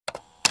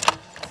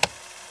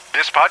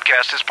This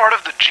podcast is part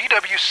of the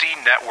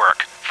GWC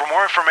Network. For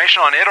more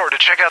information on it or to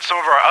check out some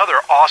of our other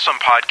awesome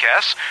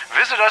podcasts,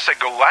 visit us at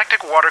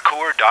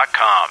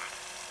galacticwatercooler.com.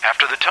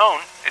 After the tone,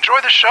 enjoy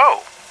the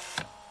show.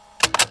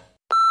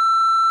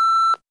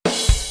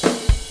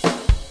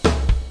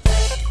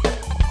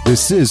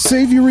 This is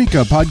Save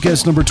Eureka,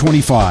 podcast number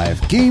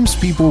 25, Games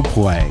People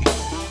Play.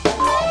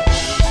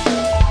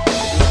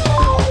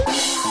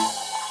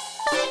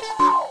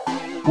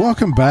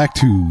 Welcome back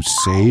to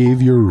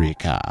Save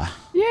Eureka.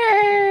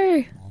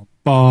 Yay!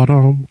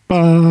 Man,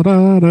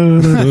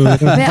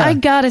 I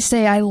gotta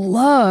say, I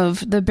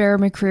love the Bear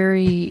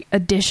McCreary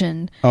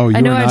edition. Oh,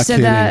 I know you're I've not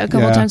said that a kidding.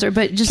 couple Yeah. times,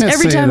 but just Can't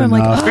every say time it I'm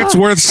like, enough. oh. it's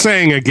worth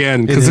saying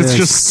again because It it's is.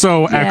 just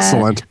so Yeah.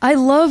 excellent. I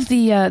love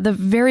the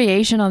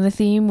variation on the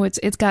theme.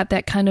 It's got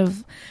that kind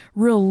of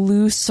real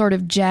loose, sort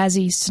of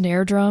jazzy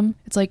snare drum.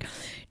 It's like,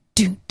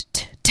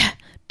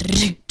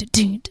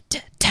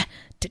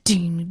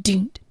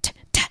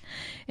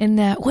 and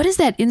that, what is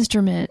that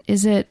instrument?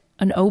 Is it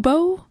an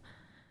oboe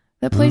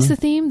that plays the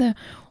theme?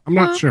 I'm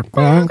not sure.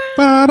 Yeah,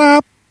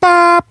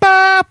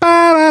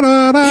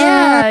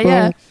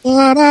 yeah.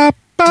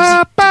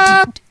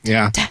 Yeah.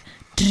 Yeah,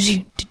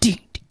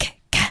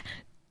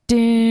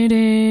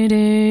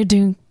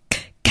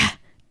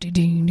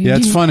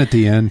 it's fun at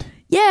the end.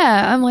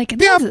 Yeah, I'm like,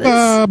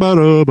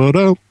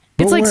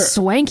 it's like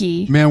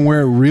swanky. Man,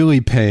 where it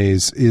really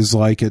pays is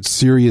like at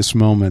serious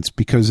moments,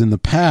 because in the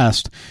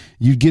past,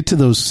 you'd get to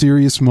those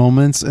serious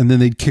moments and then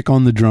they'd kick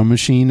on the drum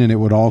machine and it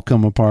would all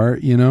come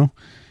apart, you know?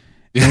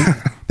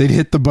 Yeah. They'd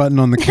hit the button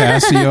on the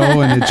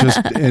Casio and it just,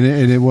 and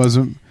it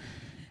wasn't.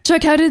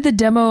 Chuck, how did the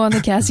demo on the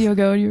Casio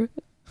go?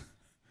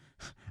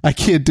 I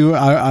can't do it.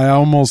 I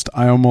almost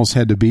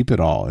had to beep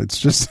it all. It's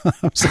just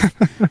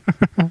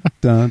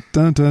dun dun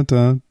dun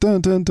dun dun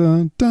dun dun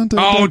dun dun.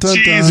 Oh,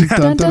 jeez.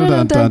 Dun dun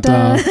dun dun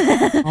dun.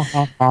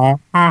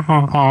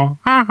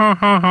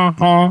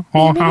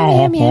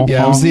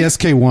 Yeah, it was the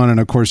SK1, and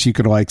of course you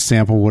could like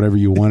sample whatever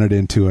you wanted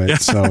into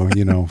it. So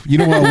you know what? We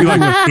like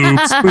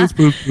boops, boops,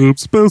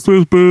 boops, boops,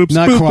 boops, boops.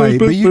 Not quite,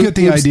 but you get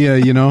the idea.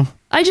 You know.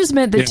 I just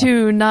meant the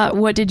tune, not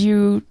what did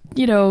you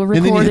record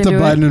and then you hit the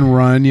button and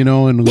run,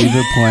 and leave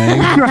it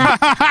playing.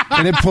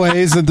 And it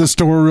plays at the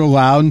store real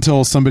loud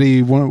until somebody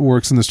who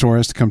works in the store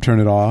has to come turn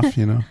it off,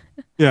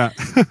 Yeah.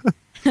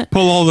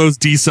 Pull all those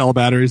D-cell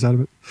batteries out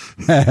of it.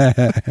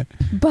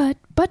 But.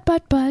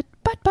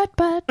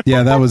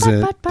 Yeah, that was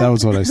it. That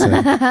was what I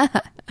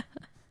said.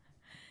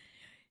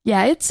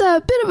 Yeah, it's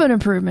a bit of an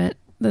improvement,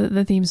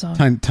 the theme song.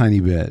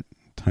 Tiny bit.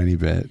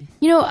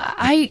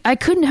 I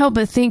couldn't help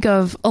but think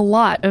of a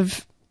lot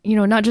of,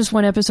 not just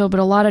one episode, but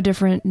a lot of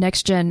different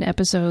Next Gen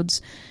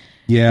episodes.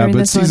 Yeah,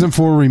 but season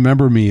 4,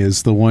 Remember Me,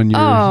 is the one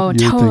you're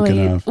totally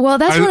thinking of. Well,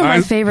 that's one of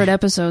my favorite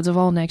episodes of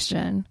all Next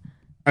Gen.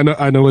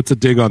 I know it's a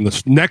dig on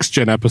this Next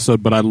Gen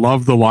episode, but I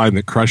love the line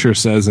that Crusher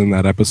says in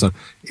that episode.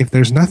 If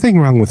there's nothing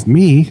wrong with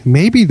me,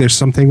 maybe there's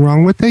something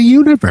wrong with the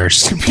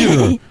universe.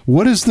 Computer,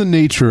 what is the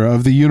nature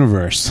of the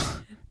universe?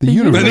 The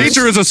universe. The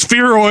nature is a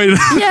spheroid.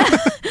 Yeah.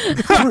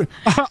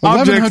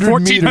 Object,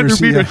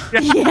 1,400 meters.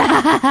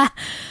 Yeah.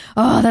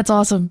 Oh, that's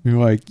awesome. You're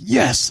like,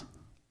 yes.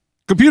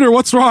 Computer,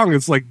 what's wrong?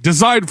 It's like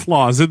design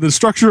flaws in the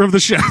structure of the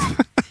ship.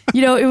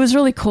 It was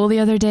really cool the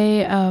other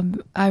day.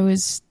 I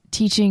was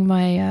teaching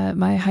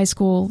my high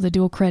school, the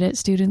dual credit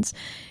students,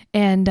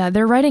 and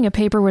they're writing a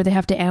paper where they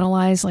have to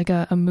analyze like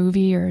a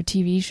movie or a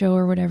TV show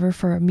or whatever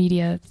for a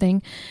media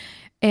thing.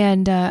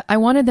 And I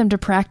wanted them to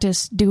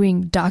practice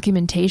doing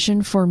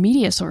documentation for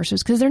media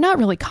sources because they're not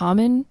really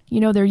common.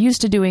 They're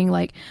used to doing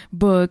like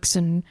books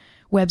and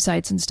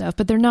websites and stuff,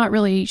 but they're not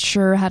really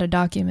sure how to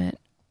document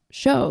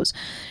shows.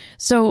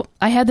 So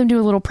I had them do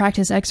a little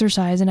practice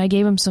exercise, and I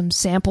gave them some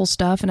sample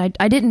stuff, and I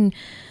didn't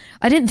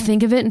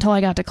think of it until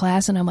I got to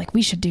class, and I'm like,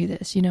 we should do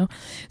this,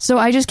 So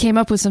I just came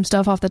up with some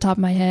stuff off the top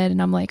of my head,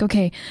 and I'm like,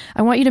 okay,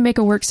 I want you to make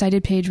a works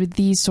cited page with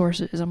these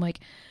sources. I'm like,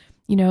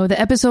 the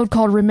episode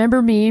called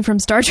Remember Me from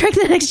Star Trek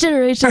The Next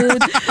Generation,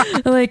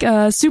 like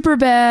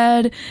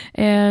Superbad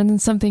and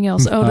something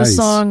else. Oh, the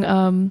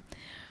song,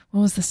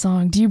 what was the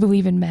song? Do You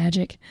Believe in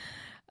Magic?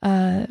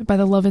 By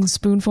the Lovin'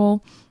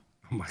 Spoonful.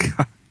 Oh my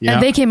God. Yeah.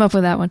 And they came up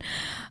with that one.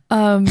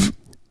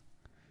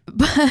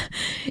 But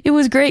it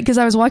was great because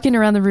I was walking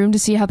around the room to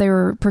see how they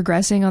were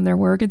progressing on their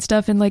work and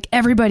stuff, and like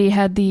everybody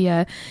had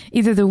the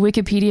either the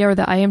Wikipedia or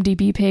the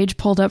IMDb page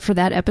pulled up for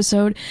that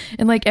episode,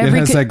 and like it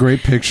has that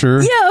great picture,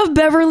 of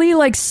Beverly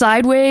like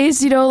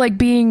sideways, like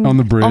being on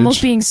the bridge,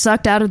 almost being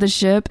sucked out of the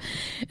ship,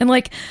 and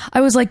like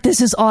I was like, this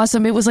is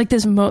awesome. It was like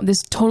this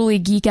totally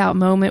geek out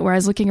moment where I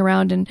was looking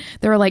around and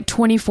there were like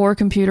 24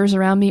 computers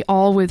around me,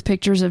 all with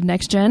pictures of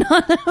Next Gen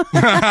on them.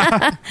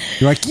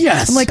 You're like,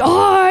 yes. I'm like,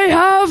 I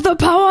have the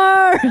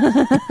power.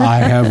 I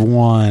have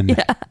one.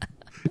 Yeah.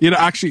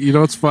 Actually,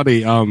 it's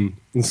funny.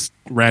 It's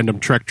random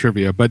Trek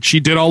trivia, but she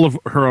did all of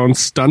her own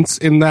stunts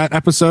in that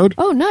episode.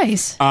 Oh,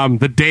 nice.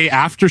 The day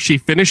after she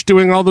finished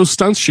doing all those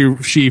stunts,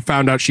 she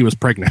found out she was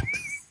pregnant.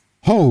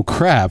 Oh,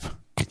 crap.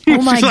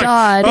 Oh, my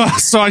God.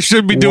 So I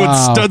shouldn't be doing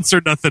stunts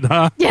or nothing,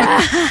 huh?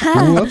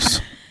 Yeah. Whoops.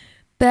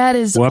 That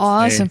is Whoops,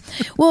 awesome.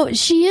 hey. Well,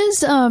 she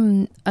is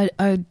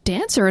a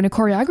dancer and a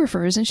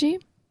choreographer, isn't she?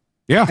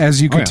 Yeah.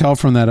 As you could tell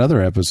from that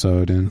other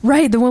episode in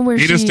Right, the one where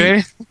Data's she...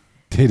 Day?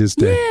 Data's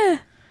Day. Yeah.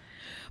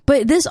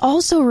 But this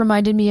also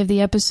reminded me of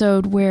the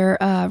episode where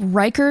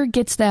Riker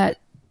gets that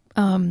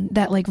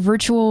like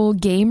virtual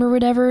game or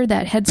whatever,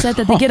 that headset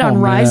that they get on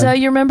Ryza,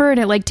 man. you remember? And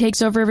it like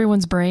takes over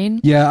everyone's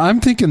brain. Yeah,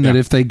 I'm thinking that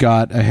if they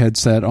got a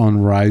headset on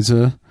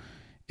Ryza,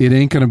 it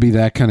ain't going to be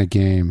that kind of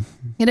game.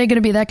 It ain't going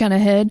to be that kind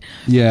of head.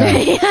 Yeah,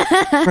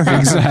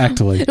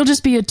 exactly. It'll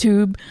just be a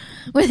tube.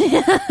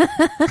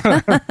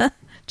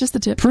 Just the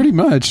tip. Pretty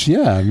much,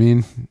 yeah. I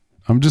mean,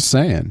 I'm just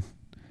saying.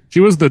 She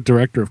was the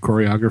director of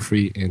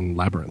choreography in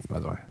Labyrinth, by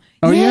the way.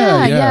 Oh,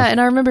 yeah. And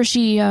I remember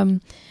she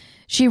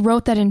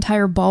wrote that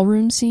entire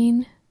ballroom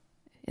scene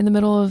in the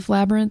middle of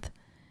Labyrinth.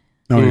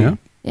 Oh, yeah?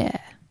 Yeah.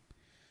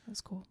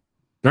 That's cool.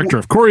 Director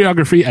of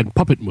choreography and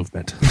puppet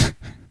movement.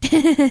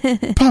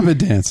 Puppet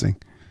dancing.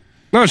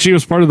 No, she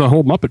was part of the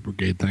whole Muppet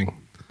Brigade thing.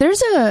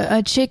 There's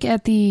a chick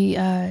at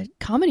the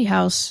Comedy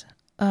House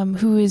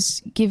who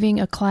is giving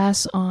a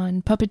class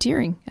on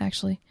puppeteering,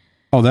 actually.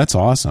 Oh, that's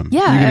awesome.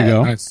 Yeah. You going to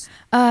go? Nice.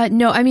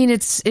 No, I mean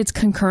it's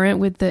concurrent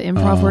with the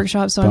improv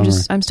workshop, so bummer.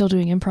 I'm still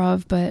doing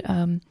improv, but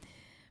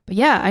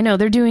yeah, I know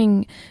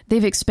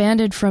they've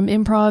expanded from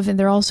improv, and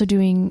they're also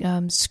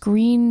doing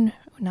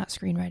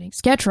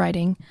sketch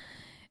writing,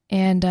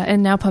 and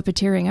now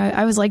puppeteering.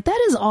 I was like,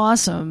 that is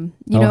awesome,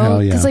 you know,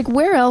 hell yeah. because like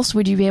where else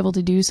would you be able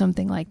to do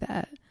something like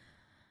that?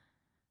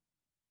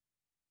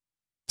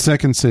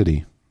 Second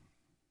City.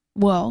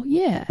 Well,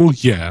 yeah. Well,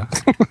 yeah.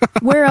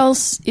 Where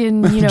else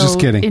in Just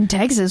kidding. in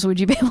Texas would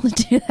you be able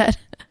to do that?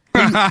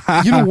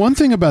 You know, one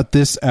thing about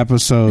this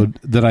episode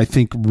that I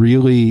think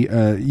really,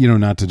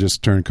 not to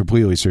just turn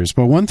completely serious,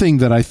 but one thing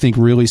that I think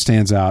really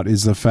stands out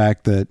is the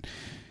fact that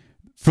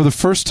for the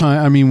first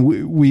time, I mean,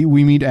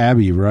 we meet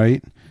Abby,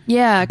 right?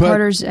 Yeah,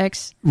 Carter's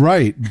ex.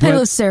 Right.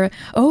 Hello, Sarah.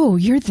 Oh,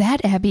 you're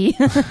that Abby.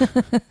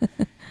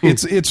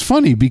 It's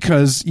funny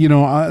because,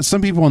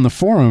 some people on the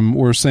forum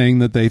were saying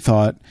that they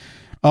thought,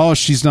 oh,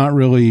 she's not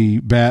really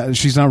bad.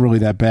 She's not really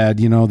that bad.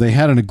 They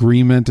had an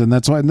agreement, and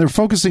that's why. And they're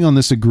focusing on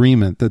this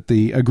agreement that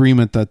they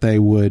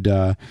would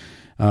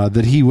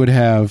that he would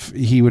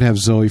have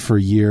Zoe for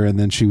a year, and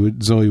then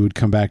Zoe would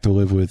come back to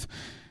live with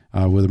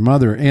her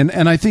mother.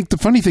 And I think the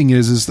funny thing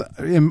is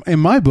in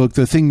my book,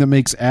 the thing that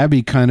makes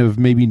Abby kind of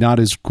maybe not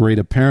as great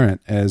a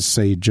parent as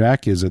say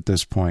Jack is at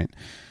this point.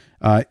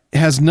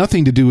 Has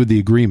nothing to do with the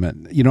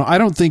agreement. I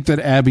don't think that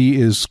Abby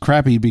is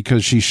crappy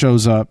because she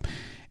shows up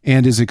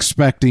and is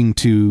expecting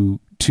to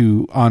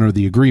honor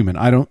the agreement.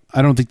 I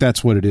don't think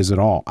that's what it is at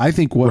all. I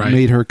think what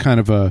made her kind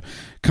of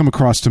come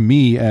across to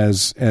me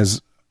as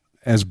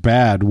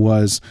bad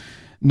was,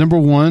 number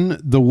one,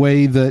 the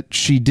way that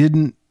she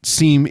didn't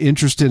seem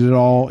interested at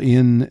all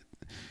in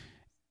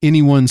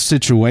anyone's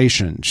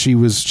situation. She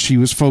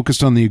was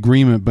focused on the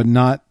agreement, but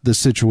not the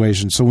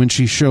situation. So when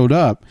she showed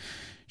up,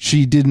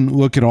 she didn't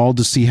look at all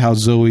to see how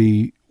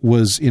Zoe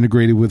was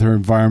integrated with her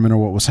environment or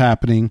what was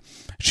happening.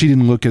 She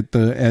didn't look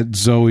at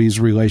Zoe's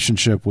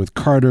relationship with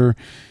Carter.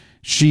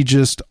 She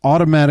just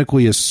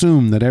automatically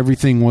assumed that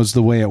everything was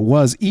the way it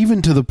was,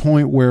 even to the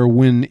point where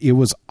when it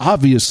was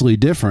obviously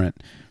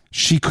different,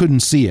 she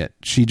couldn't see it.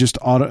 She just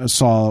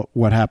saw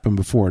what happened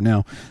before.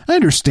 Now, I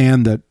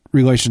understand that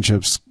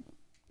relationships,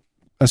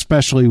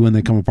 especially when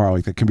they come apart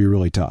like that, can be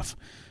really tough.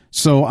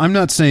 So I'm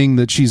not saying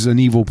that she's an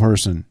evil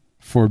person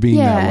for being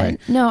that way.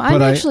 No,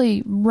 I'm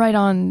actually right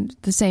on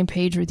the same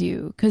page with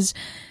you because,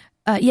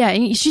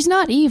 she's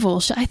not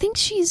evil. I think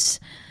she's,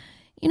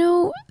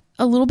 a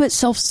little bit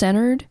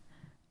self-centered.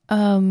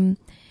 And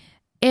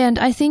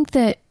I think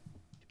that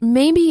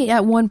maybe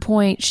at one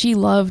point she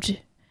loved,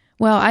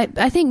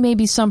 I think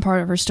maybe some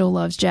part of her still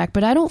loves Jack,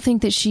 but I don't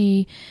think that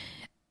she,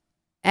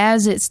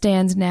 as it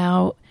stands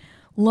now,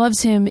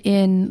 loves him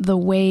in the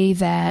way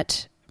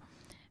that,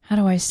 how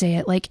do I say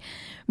it? Like,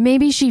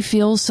 maybe she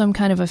feels some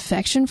kind of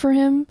affection for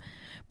him,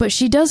 but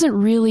she doesn't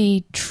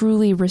really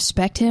truly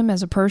respect him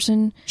as a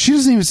person. She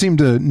doesn't even seem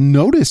to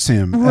notice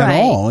him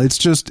at all. It's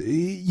just,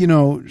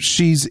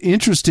 she's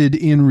interested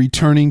in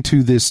returning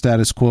to this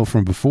status quo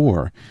from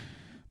before.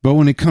 But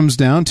when it comes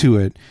down to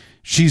it,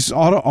 she's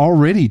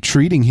already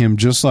treating him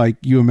just like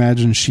you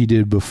imagine she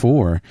did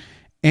before.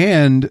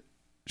 And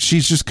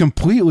she's just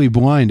completely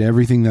blind to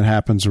everything that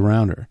happens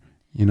around her.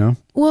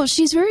 Well,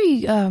 she's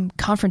very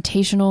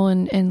confrontational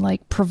and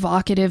like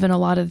provocative in a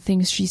lot of the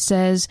things she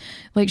says.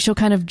 Like she'll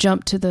kind of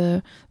jump to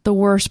the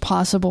worst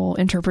possible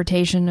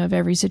interpretation of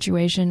every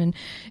situation,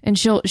 and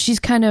she's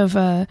kind of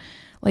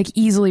like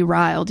easily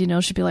riled.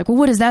 She'll be like, well,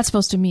 what is that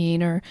supposed to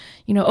mean? Or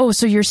oh,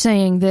 so you're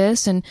saying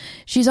this? And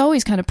she's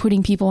always kind of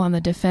putting people on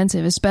the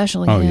defensive,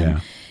 especially him.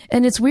 Yeah.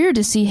 And it's weird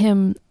to see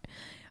him.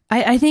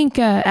 I think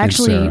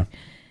actually.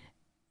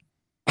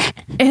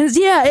 And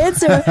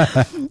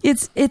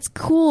it's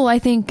cool. I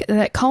think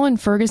that Colin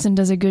Ferguson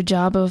does a good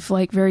job of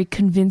like very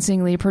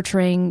convincingly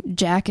portraying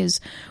Jack as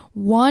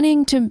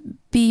wanting to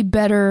be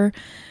better,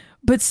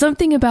 but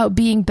something about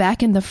being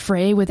back in the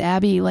fray with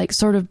Abby like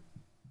sort of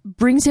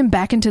brings him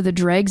back into the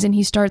dregs, and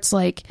he starts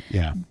like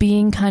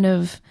being kind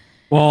of.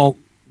 Well,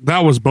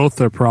 that was both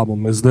their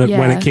problem. Is that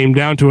when it came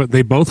down to it,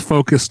 they both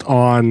focused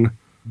on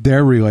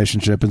their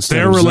relationship instead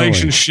their of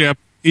relationship.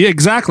 Yeah,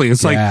 exactly.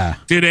 It's like,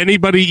 did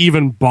anybody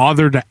even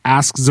bother to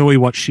ask Zoe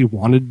what she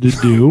wanted to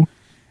do?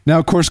 Now,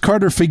 of course,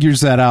 Carter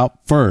figures that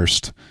out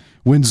first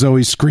when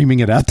Zoe's screaming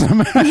it at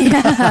them.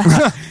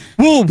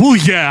 well,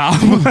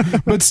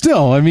 yeah. But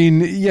still, I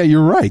mean, yeah,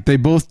 you're right. They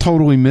both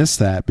totally miss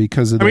that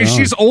because of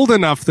she's old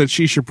enough that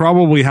she should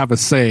probably have a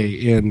say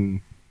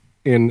in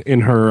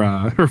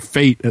her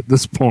fate at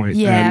this point.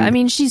 Yeah,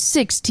 and, she's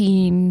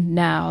 16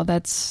 now.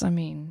 That's,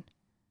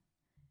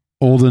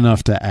 old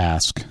enough to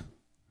ask.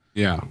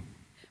 Yeah.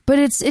 But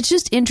it's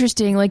just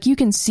interesting. Like, you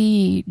can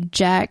see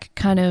Jack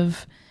kind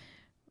of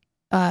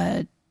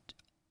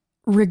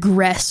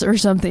regress or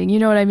something. You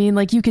know what I mean?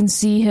 Like, you can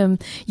see him,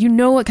 you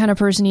know what kind of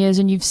person he is,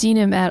 and you've seen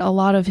him at a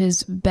lot of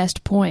his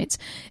best points.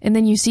 And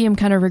then you see him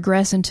kind of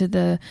regress into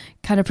the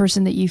kind of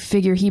person that you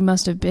figure he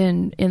must have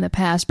been in the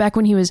past, back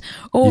when he was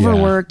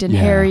overworked and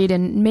harried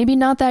and maybe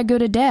not that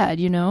good a dad,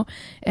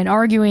 and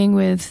arguing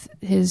with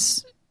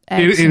his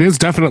ex. It is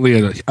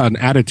definitely an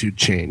attitude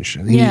change.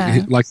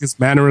 Like, his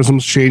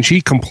mannerisms change.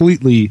 He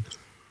completely,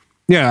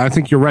 I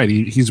think you're right.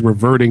 He's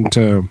reverting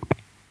to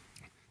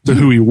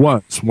who he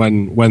was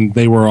when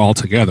they were all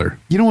together.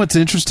 You know what's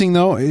interesting,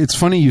 though? It's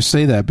funny you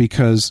say that,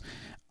 because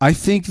I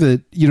think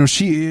that,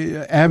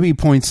 Abby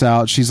points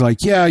out, she's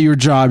like, yeah, your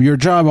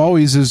job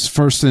always is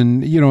first,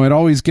 and, it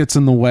always gets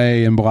in the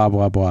way and blah,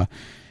 blah, blah.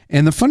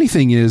 And the funny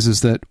thing is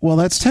that, well,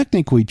 that's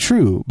technically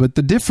true, but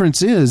the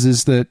difference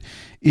is that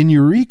in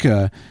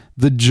Eureka,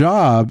 the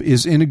job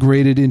is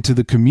integrated into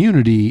the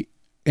community,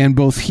 and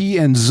both he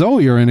and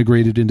Zoe are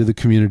integrated into the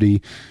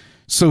community.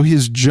 So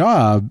his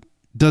job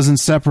doesn't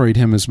separate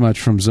him as much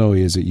from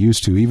Zoe as it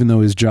used to, even though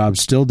his job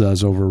still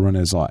does overrun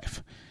his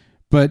life.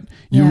 But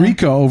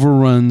Eureka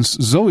overruns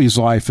Zoe's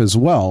life as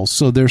well,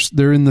 so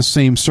they're in the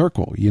same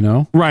circle,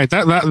 Right.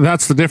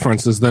 That's the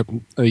difference. Is that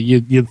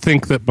you'd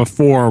think that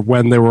before,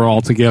 when they were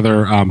all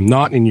together,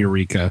 not in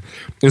Eureka,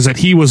 is that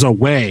he was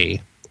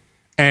away,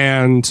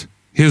 and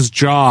his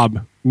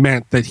job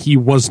meant that he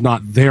was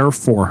not there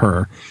for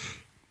her,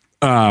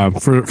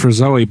 for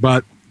Zoe,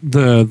 but.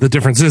 The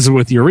difference is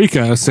with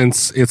Eureka,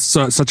 since it's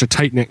such a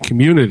tight-knit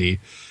community,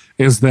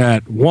 is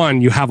that, one,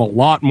 you have a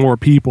lot more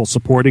people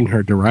supporting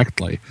her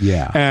directly.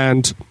 Yeah.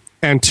 And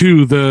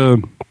two,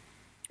 the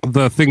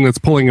thing that's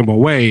pulling him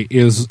away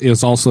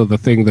is also the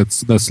thing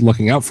that's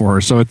looking out for her.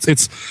 So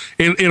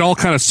it all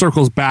kind of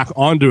circles back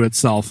onto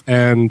itself,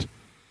 and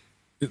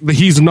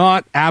he's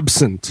not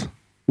absent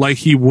like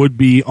he would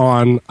be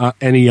on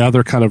any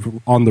other kind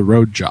of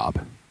on-the-road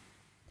job.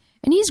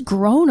 And he's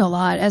grown a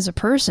lot as a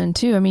person,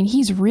 too.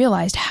 He's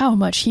realized how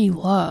much he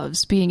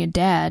loves being a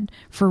dad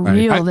for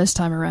real this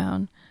time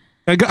around.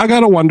 I got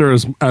to wonder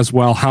as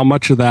well how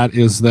much of that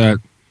is that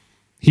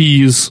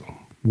he's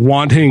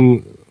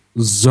wanting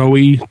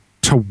Zoe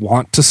to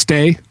want to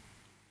stay.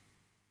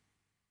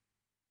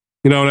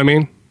 You know what I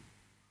mean?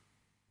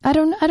 I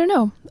don't know.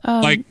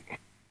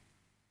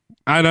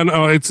 I don't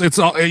know. It's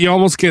you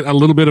almost get a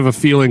little bit of a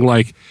feeling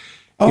like,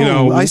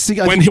 I see.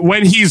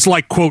 When he's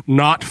like, quote,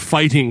 not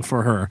fighting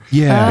for her.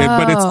 Yeah.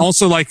 But it's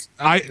also like,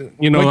 like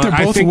they're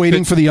both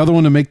waiting for the other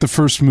one to make the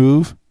first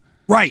move.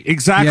 Right.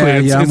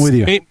 Exactly. I'm with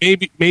you.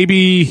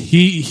 Maybe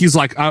he's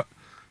like, I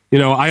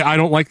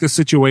don't like this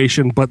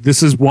situation, but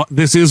this is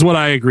what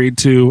I agreed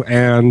to.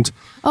 And,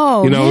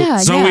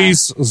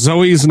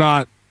 Zoe's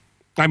not,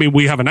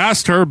 we haven't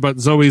asked her, but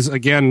Zoe's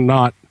again,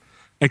 not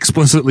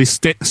explicitly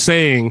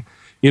saying,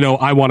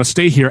 I want to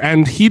stay here.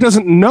 And he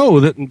doesn't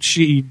know that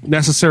she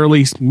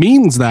necessarily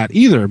means that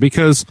either,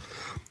 because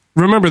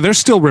remember, they're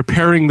still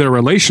repairing their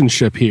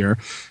relationship here,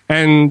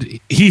 and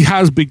he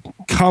has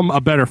become a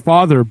better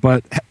father,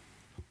 but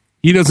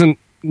he doesn't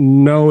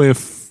know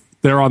if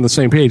they're on the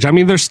same page.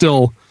 They're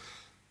still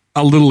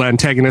a little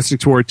antagonistic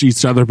towards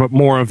each other, but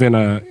more of in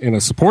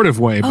a supportive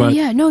way. But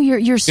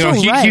you're so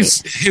right.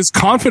 His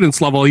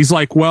confidence level, he's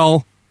like,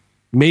 well,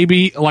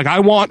 maybe, like, I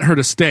want her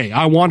to stay.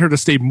 I want her to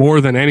stay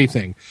more than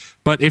anything.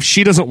 But if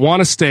she doesn't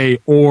want to stay,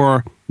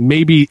 or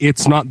maybe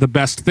it's not the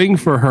best thing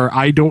for her,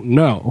 I don't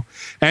know.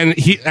 And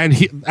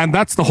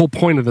that's the whole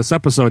point of this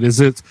episode, is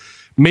it's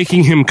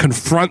making him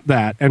confront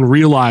that and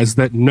realize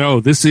that, no,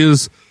 this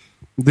is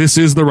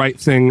the right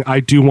thing. I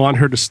do want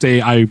her to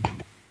stay.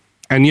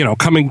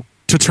 Coming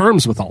to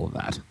terms with all of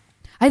that.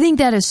 I think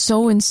that is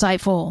so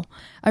insightful.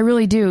 I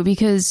really do,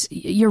 because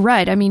you're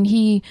right.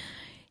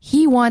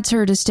 He wants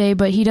her to stay,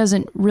 but he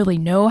doesn't really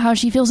know how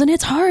she feels. And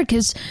it's hard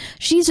because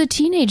she's a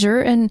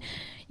teenager, and,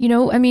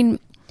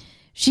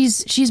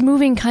 she's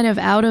moving kind of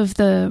out of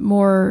the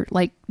more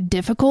like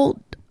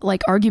difficult,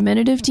 like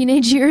argumentative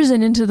teenage years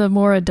and into the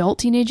more adult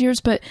teenage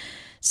years. But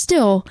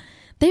still,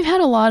 they've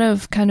had a lot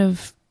of kind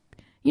of,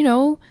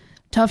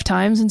 tough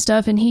times and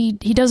stuff. And he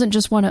doesn't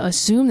just want to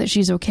assume that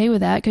she's okay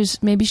with that,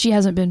 because maybe she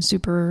hasn't been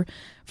super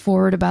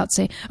forward about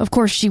saying, of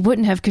course she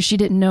wouldn't have, because she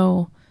didn't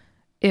know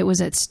it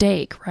was at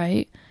stake,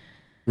 right?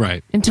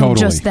 Right. Until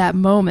just that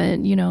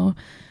moment,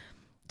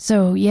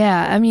 So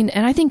yeah, I mean,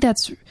 and I think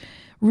that's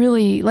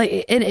really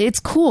like it's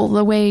cool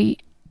the way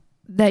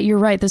that you're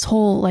right. This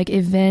whole like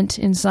event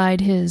inside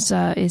his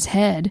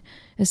head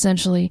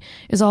essentially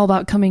is all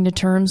about coming to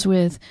terms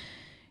with,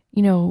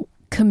 you know,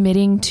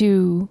 committing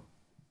to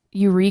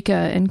Eureka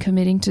and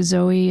committing to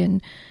Zoe,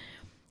 and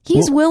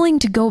he's willing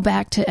to go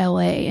back to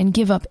LA and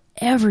give up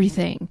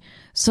everything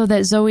so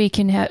that Zoe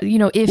can have, you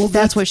know, if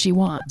that's what she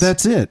wants.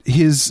 That's it.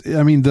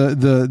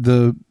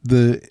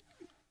 The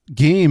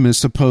game is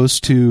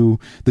supposed to,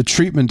 the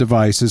treatment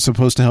device is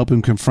supposed to help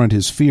him confront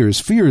his fear. His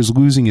fear is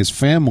losing his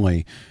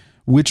family,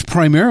 which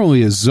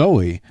primarily is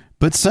Zoe,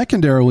 but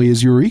secondarily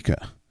is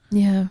Eureka.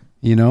 Yeah.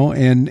 You know,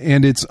 and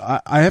it's,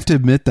 I have to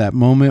admit that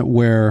moment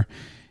where,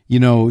 you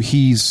know,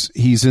 he's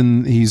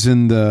in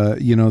the,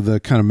 you know, the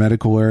kind of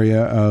medical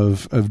area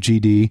of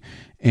GD,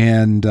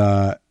 and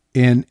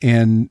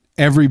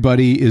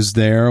everybody is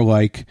there,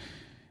 like,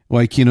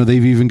 you know,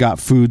 they've even got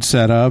food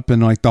set up,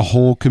 and like the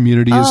whole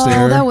community is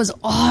there. Oh, that was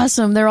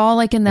awesome. They're all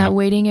like in that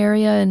waiting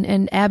area,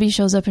 and Abby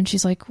shows up and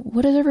she's like,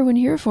 "What is everyone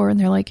here for?" And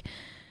they're like,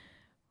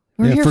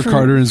 "We're here for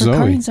Carter and Zoe.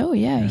 Carter and Zoe.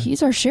 Yeah,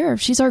 he's our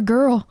sheriff. She's our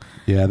girl."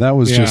 Yeah, that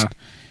was just.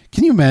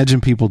 Can you imagine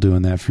people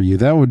doing that for you?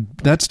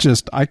 That's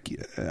just,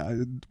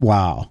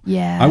 wow.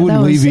 Yeah. I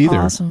wouldn't leave either.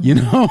 Awesome. You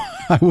know,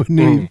 I wouldn't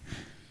leave.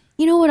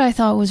 You know what I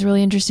thought was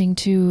really interesting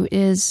too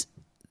is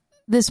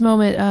this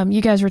moment.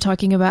 You guys were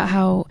talking about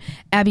how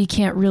Abby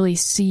can't really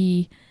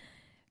see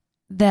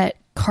that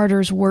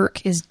Carter's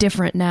work is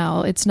different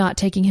now. It's not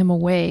taking him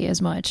away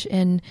as much.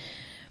 And,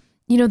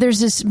 you know, there's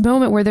this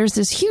moment where there's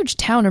this huge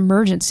town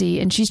emergency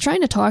and she's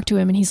trying to talk to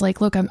him and he's like,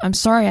 "Look, I'm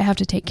sorry, I have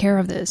to take care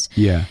of this."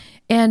 Yeah.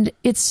 And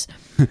it's,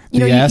 you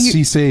know, the ass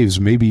he saves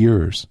may be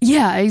yours.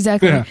 Yeah,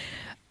 exactly. Yeah.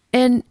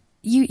 And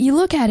you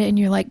look at it and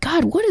you're like,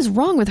 God, what is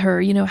wrong with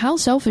her? You know, how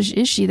selfish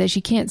is she that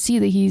she can't see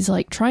that he's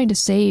like trying to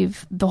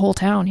save the whole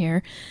town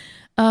here?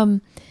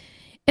 And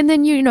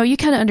then, you know, you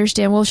kind of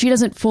understand, well, she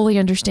doesn't fully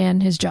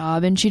understand his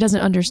job and she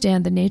doesn't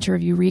understand the nature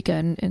of Eureka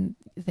and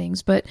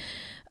things. But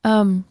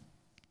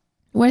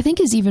what I think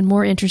is even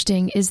more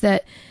interesting is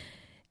that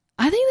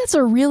I think that's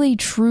a really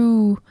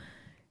true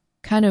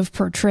kind of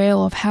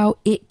portrayal of how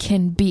it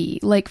can be.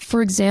 Like,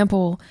 for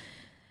example,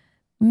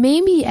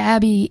 maybe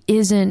Abby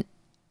isn't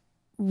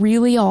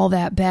really all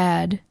that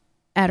bad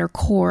at her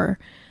core.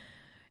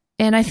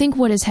 And I think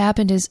what has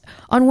happened is,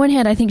 on one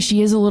hand, I think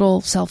she is a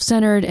little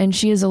self-centered and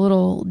she is a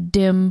little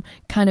dim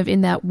kind of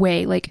in that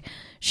way. Like,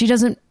 she's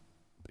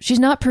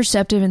not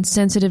perceptive and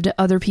sensitive to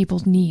other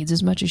people's needs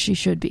as much as she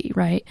should be,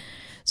 right?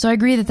 So I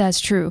agree that that's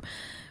true.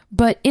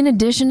 But in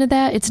addition to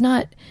that, it's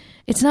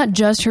not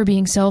just her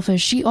being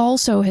selfish. She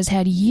also has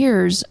had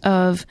years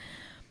of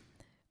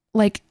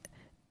like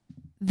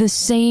the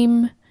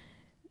same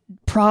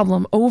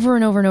problem over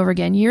and over and over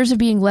again. Years of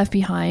being left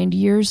behind,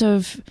 years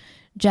of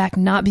Jack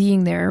not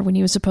being there when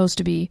he was supposed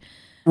to be.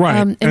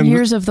 Right. And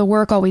years of the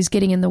work always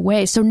getting in the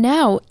way. So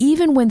now,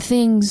 even when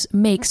things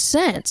make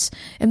sense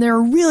and there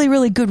are really,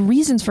 really good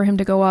reasons for him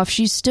to go off,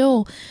 she's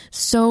still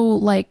so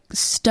like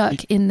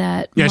stuck in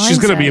that mindset. She's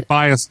going to be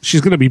biased.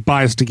 She's going to be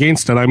biased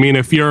against it. I mean,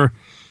 if you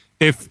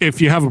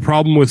have a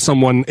problem with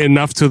someone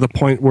enough to the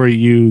point where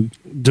you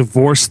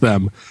divorce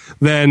them,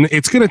 then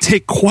it's going to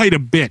take quite a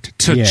bit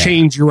to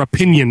change your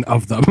opinion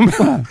of them.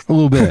 A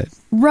little bit.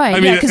 Right. I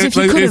mean, because if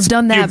you could have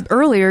done that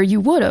earlier,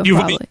 you would have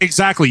probably.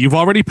 Exactly. You've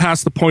already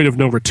passed the point of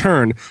no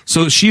return.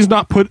 So she's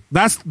not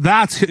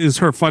that is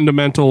her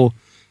fundamental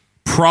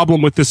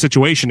problem with this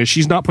situation, is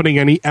she's not putting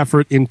any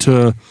effort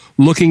into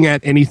looking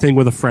at anything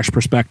with a fresh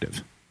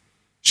perspective.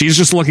 She's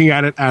just looking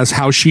at it as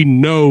how she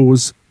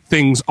knows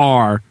things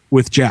are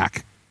with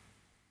Jack,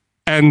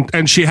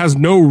 and she has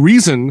no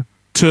reason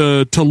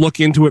to look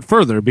into it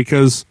further,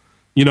 because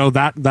you know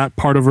that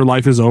part of her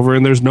life is over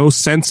and there's no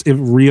sense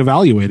in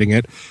reevaluating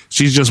it.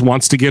 She just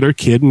wants to get her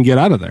kid and get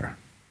out of there.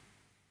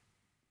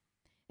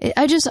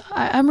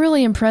 I'm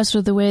really impressed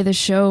with the way the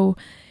show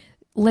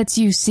lets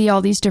you see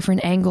all these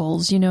different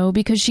angles, you know,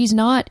 because she's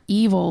not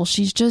evil.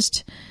 She's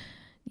just,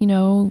 you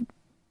know,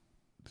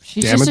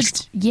 she's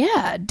damaged.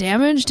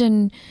 Damaged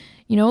and,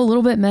 you know, a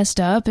little bit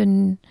messed up,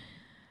 and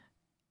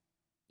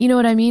you know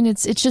what I mean?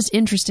 It's just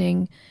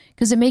interesting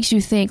because it makes you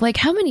think, like,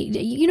 how many,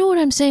 you know what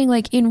I'm saying?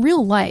 Like, in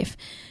real life,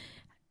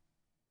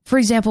 for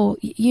example,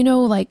 you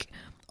know, like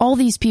all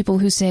these people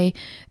who say,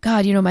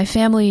 God, you know, my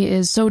family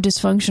is so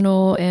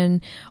dysfunctional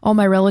and all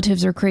my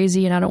relatives are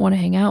crazy and I don't want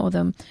to hang out with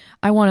them.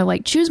 I want to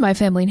like choose my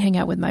family and hang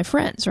out with my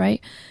friends,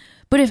 right?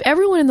 But if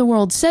everyone in the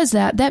world says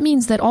that, that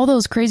means that all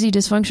those crazy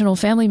dysfunctional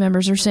family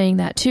members are saying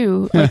that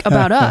too, like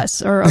about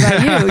us or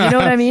about you. You know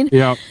what I mean?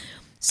 Yeah.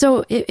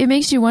 So it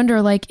makes you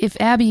wonder, like, if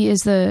Abby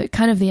is the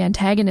kind of the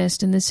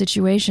antagonist in this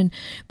situation,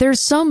 there's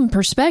some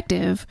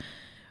perspective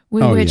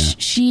with which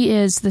she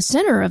is the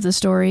center of the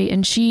story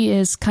and she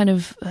is kind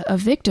of a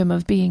victim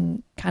of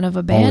being kind of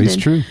abandoned. Always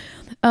true.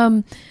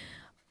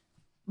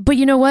 But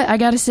you know what? I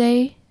got to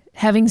say,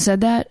 having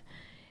said that,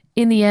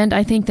 in the end,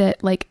 I think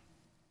that, like,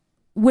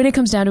 when it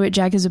comes down to it,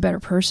 Jack is a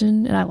better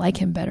person and I like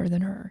him better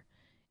than her.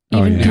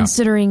 Even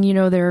considering, you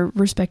know, their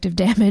respective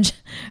damage,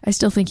 I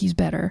still think he's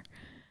better.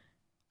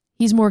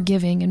 he's more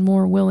giving and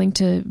more willing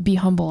to be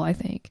humble, I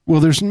think. Well,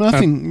 there's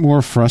nothing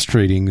more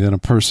frustrating than a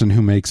person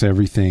who makes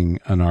everything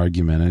an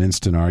argument, an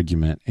instant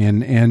argument.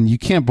 And you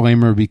can't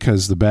blame her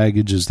because the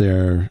baggage is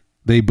there.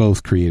 They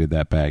both created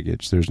that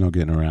baggage. There's no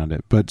getting around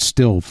it. But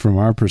still, from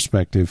our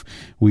perspective,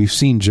 we've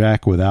seen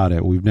Jack without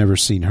it. We've never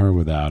seen her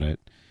without it.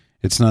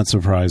 It's not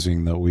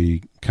surprising that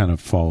we kind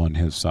of fall on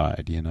his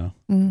side, you know?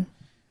 Mm.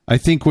 I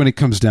think when it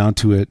comes down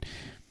to it,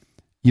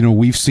 you know,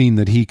 we've seen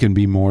that he can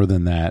be more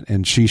than that,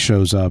 and she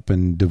shows up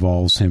and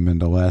devolves him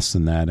into less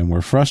than that, and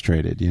we're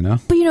frustrated, you know?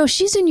 But, you know,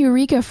 she's in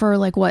Eureka for,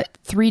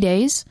 3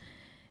 days,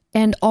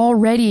 and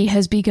already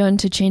has begun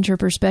to change her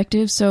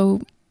perspective,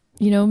 so,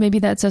 you know, maybe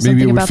that says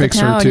something about the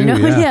town, you know?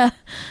 Yeah.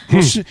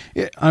 Well,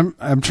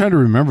 I'm trying to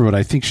remember, but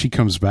I think she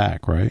comes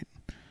back, right?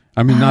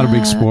 I mean, not a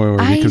big spoiler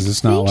because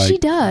it's not like... I think she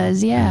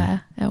does, yeah,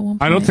 at one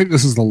point. I don't think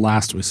this is the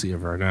last we see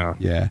of her now.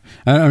 Yeah.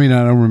 I mean,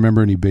 I don't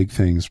remember any big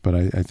things, but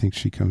I think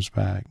she comes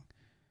back.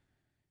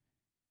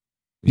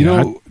 You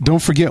know,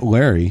 don't forget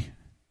Larry.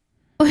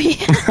 Oh,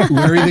 yeah.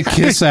 Larry the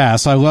kiss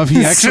ass. I love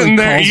he actually sitting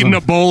there calls eating him.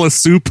 a bowl of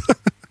soup.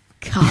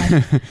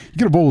 God. You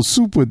get a bowl of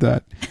soup with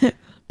that.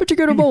 But you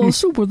get a bowl of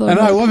soup with that. And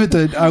I love it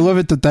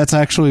that that's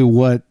actually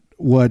what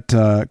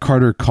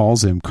Carter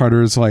calls him.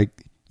 Carter is like,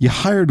 you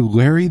hired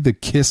Larry the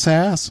kiss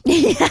ass?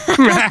 He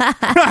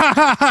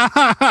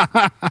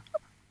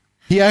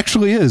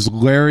actually is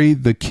Larry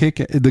the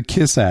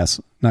kiss ass.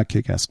 Not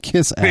kick ass,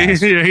 kiss ass.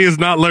 He is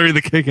not Larry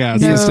the kick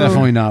ass. He is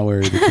definitely not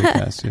Larry the kick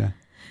ass, yeah.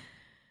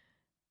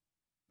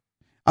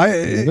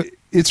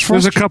 It's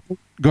frustrating. There's a couple.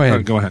 Go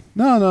ahead. Go ahead.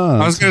 No.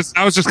 I was just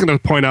going to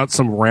point out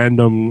some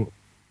random,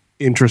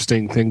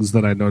 interesting things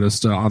that I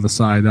noticed on the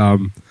side.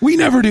 We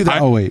never do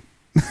that. Wait.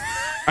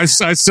 I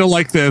still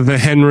like the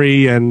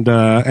Henry and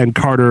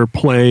Carter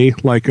play,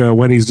 like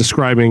when he's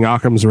describing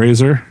Occam's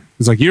razor.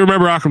 He's like, you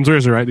remember Occam's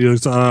razor, right? He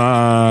goes,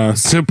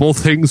 simple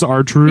things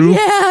are true.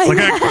 Yeah,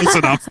 like, close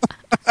enough.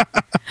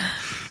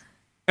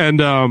 And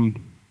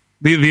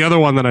the other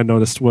one that I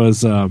noticed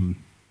was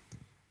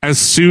as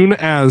soon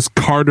as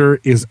Carter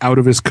is out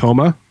of his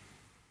coma,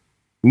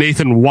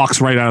 Nathan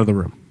walks right out of the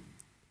room.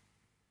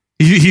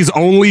 He's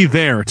only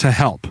there to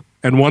help.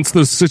 And once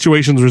the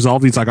situation's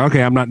resolved, he's like,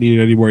 okay, I'm not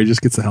needed anymore. He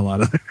just gets the hell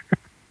out of there.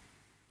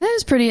 That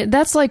is pretty.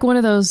 That's like one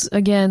of those,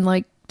 again,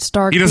 like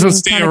Stark being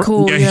kind of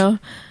cool, yeah, you know?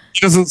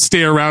 He doesn't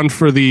stay around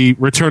for the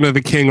Return of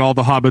the King, all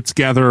the hobbits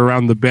gather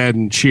around the bed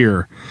and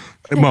cheer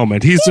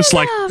moment. He's just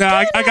like,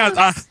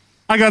 I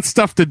got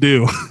stuff to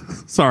do.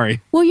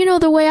 Sorry. Well, you know,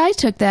 the way I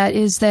took that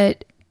is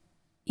that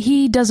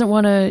he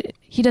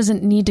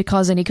doesn't need to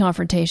cause any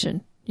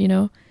confrontation, you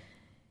know?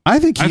 I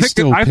think he's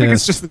still pissed. I think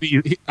it's just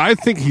I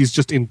think he's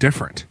just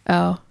indifferent.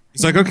 Oh.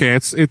 He's like, okay,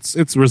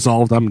 it's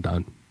resolved. I'm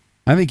done.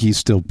 I think he's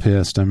still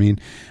pissed. I mean,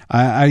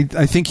 I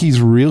think he's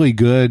really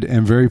good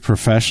and very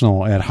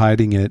professional at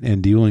hiding it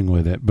and dealing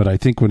with it. But I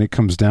think when it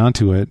comes down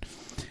to it,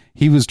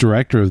 he was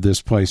director of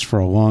this place for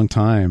a long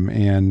time,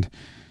 and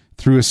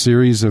through a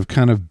series of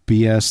kind of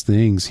BS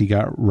things, he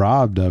got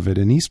robbed of it,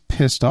 and he's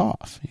pissed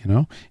off. You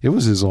know, it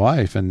was his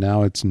life, and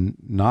now it's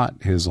not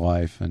his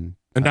life, and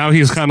now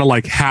he's kind of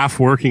like half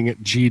working at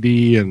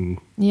GD, and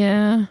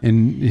yeah,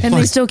 and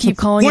they still keep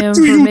calling him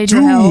for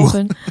major help.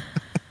 And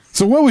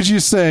so, what would you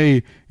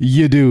say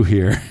you do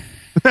here?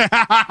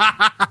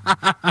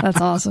 That's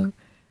awesome.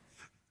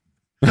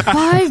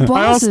 5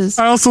 bosses.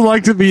 I also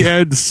liked at the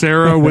end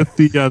Sarah with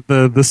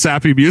the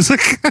sappy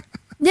music.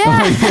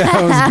 Yeah,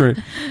 that was great.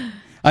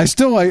 I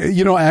still like,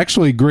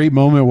 actually, great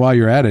moment while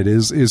you're at it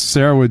is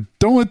Sarah would,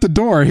 don't let the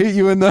door hit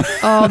you in the.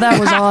 Oh, that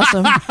was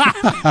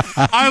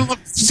awesome.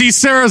 See,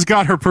 Sarah's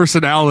got her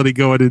personality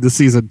going into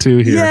season 2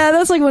 here. Yeah,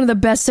 that's like one of the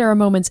best Sarah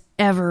moments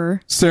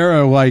ever.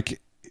 Sarah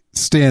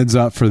stands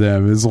up for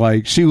them. Is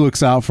like she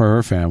looks out for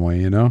her family.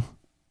 You know.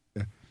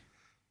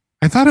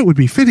 I thought it would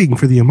be fitting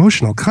for the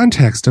emotional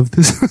context of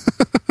this.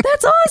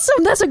 That's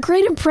awesome. That's a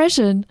great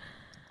impression.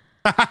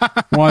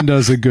 Juan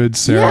does a good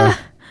Sarah.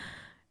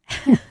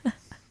 Yeah.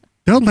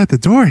 Don't let the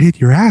door hit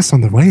your ass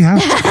on the way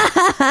out.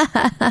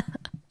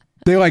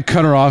 They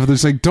cut her off. They're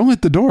like, don't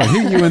let the door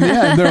hit you in the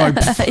end. They're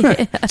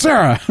like,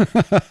 Sarah.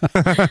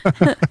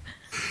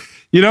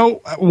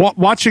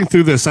 Watching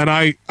through this, and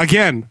I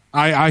can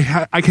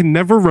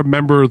never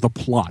remember the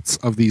plots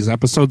of these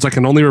episodes. I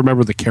can only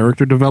remember the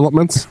character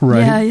developments.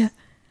 Right. Yeah.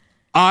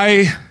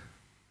 I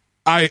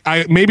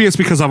maybe it's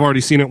because I've already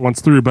seen it once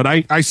through, but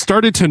I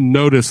started to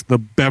notice the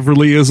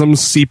Beverlyisms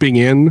seeping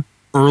in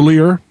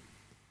earlier.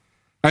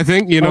 I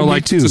think,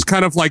 just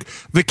kind of like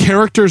the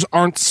characters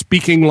aren't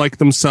speaking like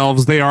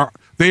themselves. They are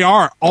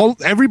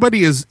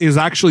everybody is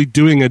actually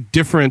doing a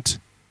different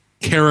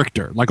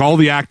character. Like all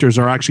the actors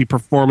are actually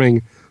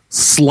performing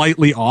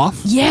slightly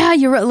off. Yeah,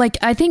 you're right. Like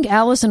I think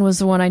Allison was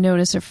the one I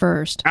noticed at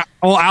first.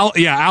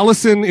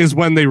 Allison is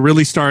when they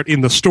really start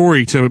in the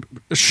story to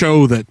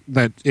show that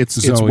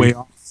it's way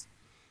off.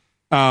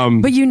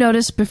 But you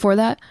noticed before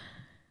that?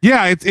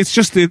 Yeah, it's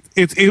just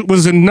it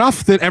was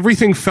enough that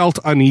everything felt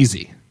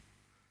uneasy.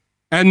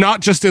 And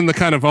not just in the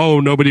kind of,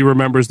 nobody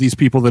remembers these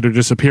people that are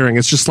disappearing.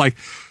 It's just like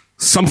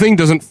something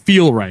doesn't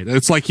feel right.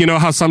 It's like, you know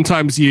how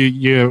sometimes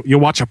you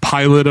watch a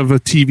pilot of a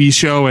TV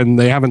show and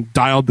they haven't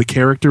dialed the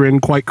character in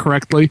quite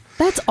correctly.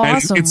 That's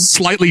awesome. And it's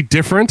slightly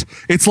different.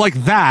 It's like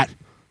that,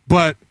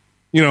 but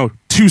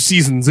 2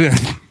 seasons in.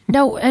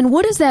 No, and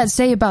what does that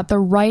say about the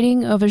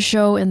writing of a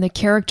show and the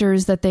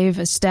characters that they've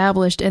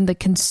established and the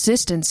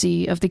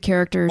consistency of the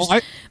characters,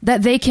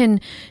 that they can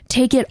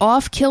take it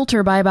off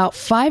kilter by about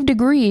 5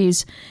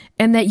 degrees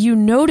and that you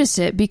notice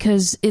it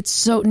because it's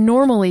so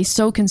normally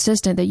so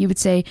consistent that you would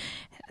say,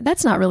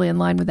 that's not really in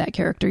line with that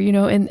character,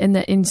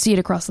 and see it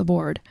across the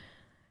board.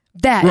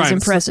 That is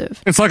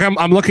impressive. It's like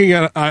I'm looking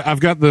at. I've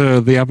got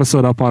the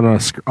episode up on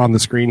the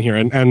screen here,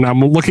 and I'm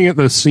looking at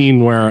the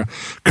scene where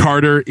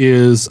Carter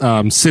is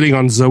sitting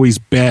on Zoe's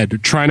bed,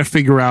 trying to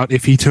figure out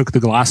if he took the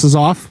glasses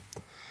off,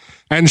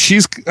 and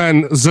Zoe's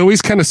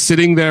kind of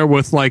sitting there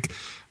with like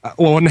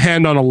one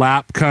hand on a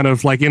lap, kind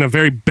of like in a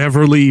very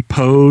Beverly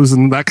pose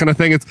and that kind of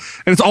thing.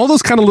 It's all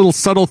those kind of little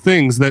subtle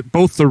things that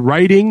both the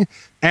writing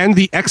and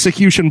the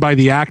execution by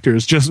the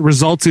actors just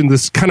results in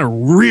this kind of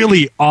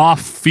really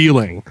off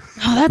feeling.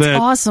 Oh, that's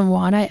awesome,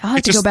 Juan. I'll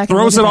have to go back and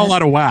throws look it at all that.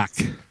 out of whack.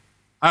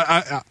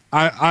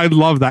 I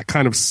love that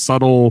kind of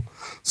subtle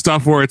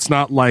stuff where it's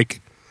not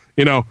like,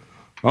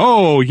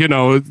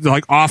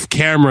 like off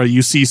camera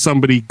you see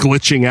somebody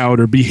glitching out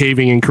or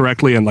behaving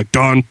incorrectly and like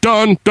dun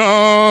dun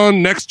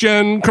dun, next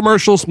gen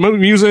commercials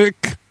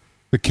music.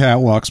 The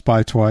cat walks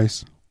by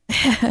twice.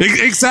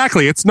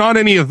 Exactly. It's not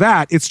any of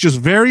that. It's just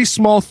very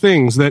small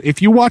things that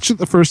if you watch it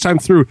the first time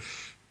through,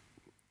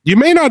 you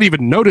may not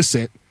even notice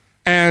it.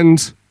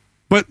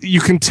 But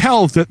you can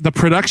tell that the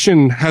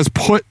production has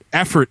put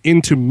effort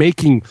into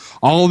making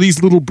all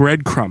these little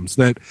breadcrumbs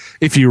that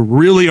if you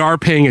really are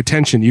paying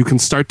attention, you can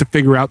start to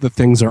figure out that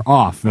things are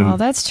off. And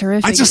that's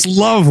terrific. I just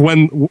love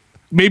when,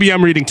 maybe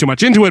I'm reading too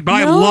much into it, but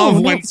I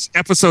love when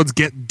episodes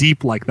get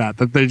deep like that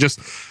they just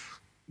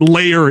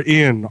layer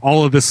in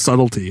all of this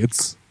subtlety.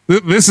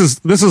 This is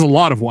a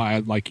lot of why I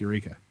like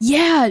Eureka.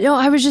 Yeah, no,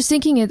 I was just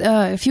thinking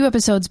a few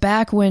episodes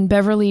back when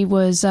Beverly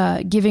was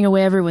giving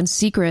away everyone's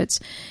secrets,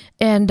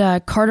 and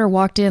Carter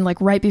walked in like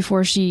right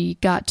before she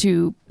got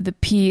to the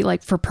P,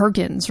 like for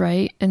Perkins,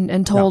 right,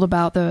 and told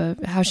about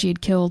how she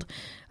had killed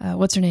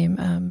what's her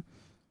name,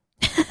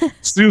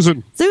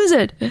 Susan,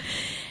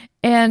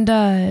 and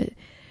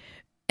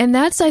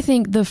that's, I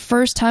think, the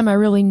first time I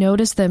really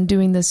noticed them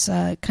doing this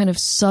kind of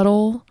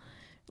subtle.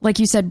 Like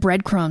you said,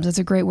 breadcrumbs. That's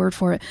a great word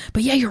for it.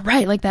 But yeah, you're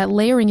right. Like that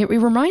layering. It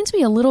reminds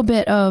me a little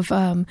bit of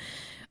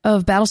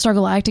Battlestar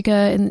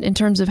Galactica in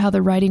terms of how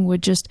the writing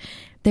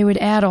they would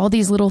add all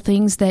these little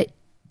things that,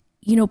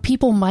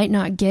 people might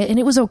not get. And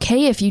it was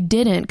okay if you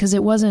didn't, because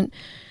it wasn't,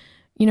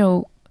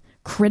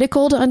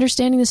 critical to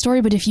understanding the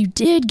story. But if you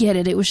did get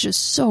it, it was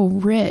just so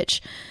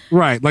rich.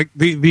 Right. Like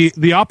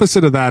the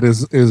opposite of that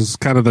is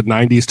kind of the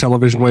 90s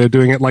television way of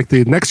doing it. Like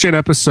the next gen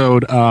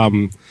episode,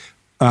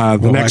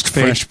 next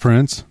phase. Fresh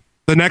Prince.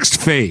 The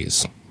next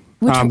phase.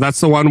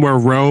 That's the one where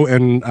Ro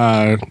and they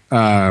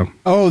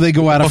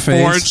go out of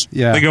phase. Forge,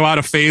 yeah, they go out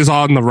of phase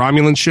on the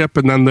Romulan ship,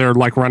 and then they're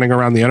like running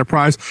around the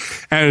Enterprise.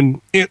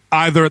 And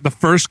either at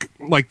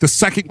the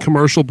second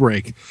commercial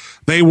break,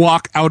 they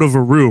walk out of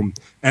a room,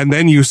 and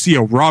then you see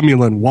a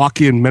Romulan walk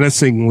in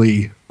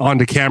menacingly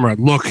onto camera,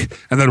 look,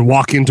 and then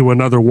walk into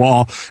another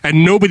wall,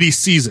 and nobody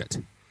sees it.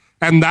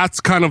 And that's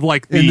kind of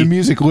like the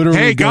music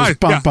literally goes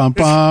bum bum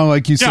bum,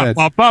 like you said.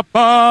 Bum, bum,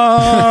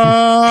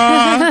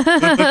 bum.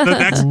 the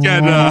next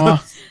gen,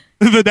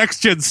 the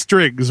next gen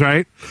strings,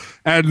 right?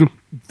 And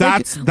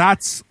that's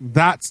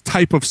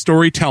type of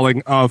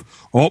storytelling of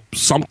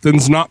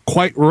something's not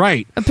quite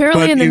right.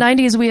 Apparently, in the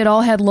 90s, we had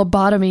all had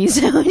lobotomies.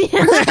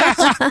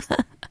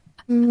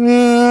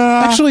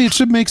 Actually, it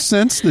should make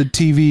sense that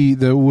TV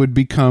that would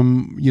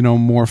become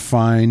more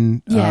finely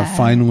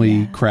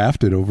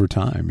crafted over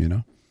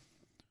time.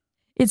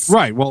 It's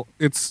right. Well,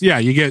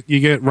 you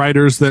get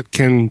writers that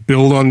can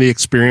build on the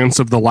experience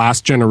of the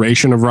last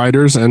generation of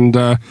writers, and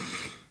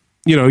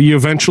you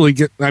eventually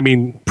get. I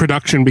mean,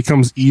 production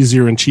becomes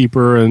easier and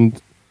cheaper,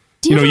 and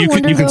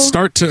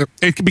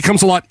it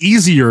becomes a lot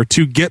easier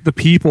to get the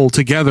people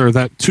together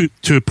that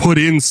to put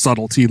in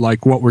subtlety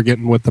like what we're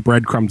getting with the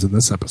breadcrumbs in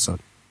this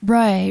episode.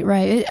 Right.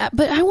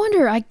 But I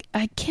wonder. I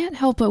can't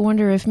help but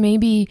wonder if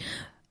maybe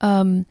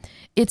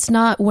it's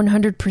not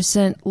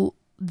 100%.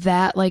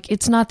 That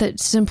it's not that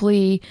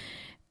simply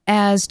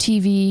as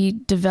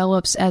TV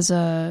develops as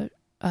a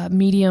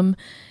medium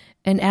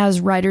and as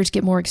writers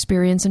get more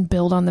experience and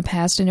build on the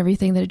past and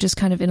everything, that it just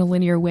kind of in a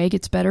linear way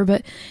gets better.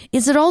 But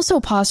is it also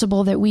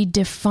possible that we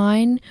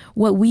define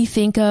what we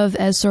think of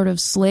as sort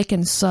of slick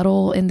and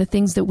subtle and the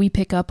things that we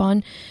pick up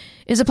on?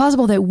 Is it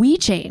possible that we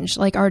change,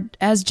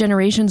 as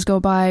generations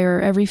go by,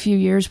 or every few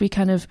years we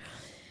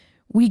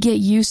get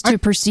used to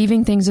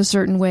perceiving things a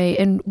certain way,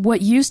 and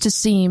what used to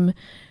seem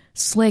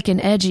slick and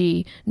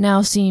edgy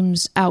now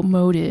seems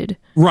outmoded?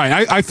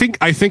 Right. I think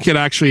it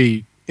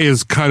actually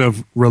is kind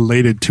of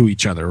related to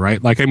each other,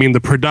 right? Like, I mean, the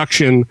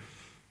production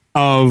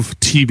of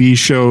TV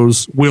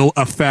shows will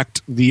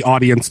affect the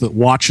audience that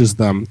watches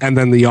them, and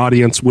then the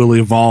audience will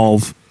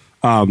evolve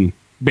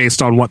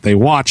based on what they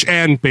watch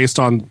and based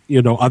on,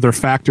 other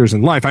factors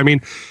in life. I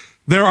mean,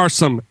 there are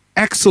some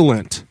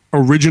excellent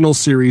original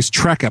series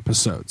Trek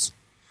episodes,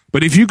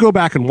 but if you go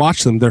back and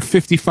watch them, they're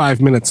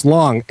 55 minutes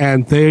long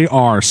and they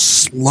are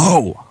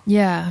slow.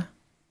 Yeah.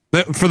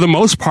 For the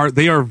most part,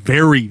 they are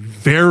very,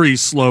 very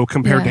slow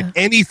compared to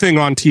anything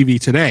on TV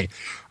today.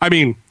 I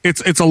mean,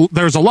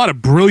 there's a lot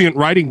of brilliant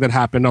writing that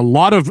happened, a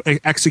lot of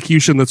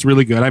execution that's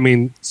really good. I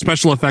mean,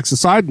 special effects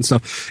aside and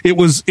stuff. It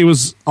was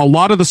a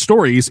lot of the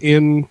stories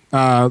in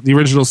the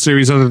original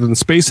series, other than the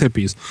Space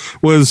Hippies,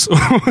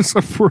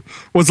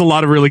 was a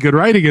lot of really good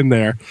writing in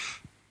there.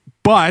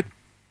 But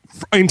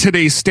in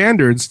today's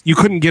standards, you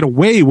couldn't get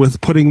away with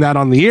putting that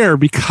on the air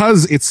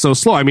because it's so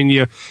slow. I mean,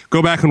 you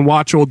go back and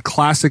watch old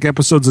classic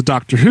episodes of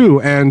Doctor Who,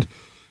 and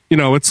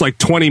it's like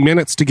 20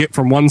 minutes to get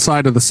from one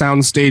side of the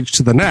soundstage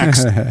to the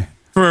next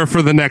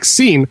for the next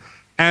scene.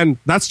 And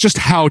that's just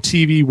how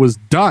TV was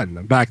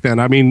done back then.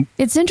 I mean,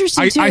 it's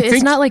interesting too.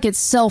 It's not like it's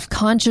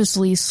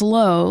self-consciously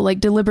slow, like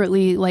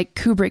deliberately, like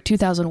Kubrick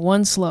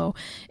 2001 slow.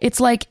 It's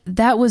like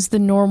that was the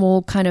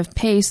normal kind of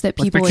pace that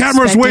people expected. The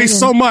cameras weigh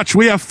so much.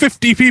 We have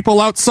 50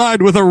 people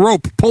outside with a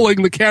rope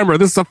pulling the camera.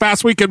 This is how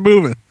fast we can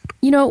move it.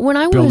 When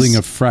I was building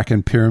a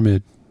fracking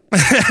pyramid.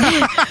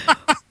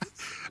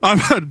 I'm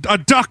a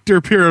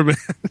doctor pyramid.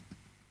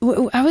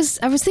 I was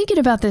thinking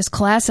about this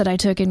class that I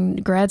took in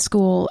grad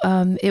school.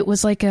 It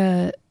was like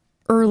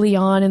early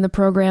on in the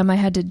program, I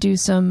had to do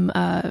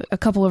a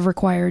couple of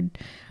required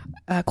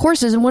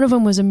courses, and one of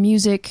them was a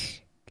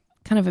music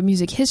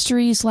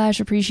history /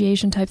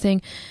 appreciation type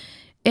thing.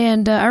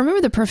 And I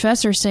remember the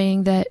professor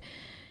saying that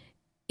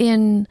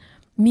in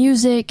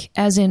music,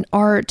 as in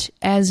art,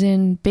 as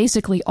in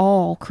basically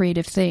all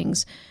creative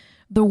things,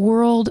 the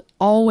world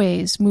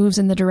always moves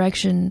in the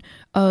direction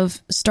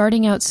of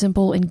starting out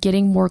simple and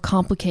getting more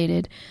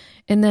complicated.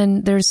 And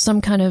then there's some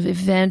kind of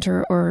event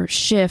or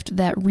shift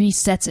that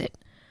resets it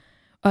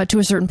to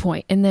a certain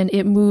point. And then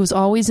it moves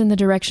always in the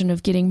direction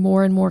of getting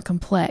more and more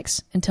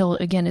complex until,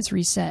 again, it's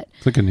reset.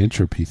 It's like an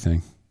entropy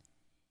thing.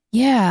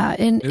 Yeah.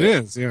 And it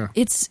is, yeah.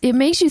 It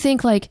makes you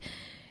think, like,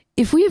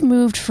 if we have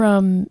moved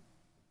from,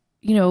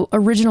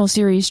 original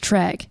series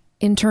Trek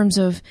in terms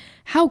of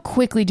how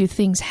quickly do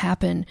things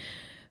happen,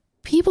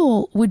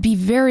 people would be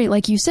very,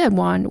 like you said,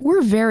 Juan,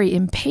 we're very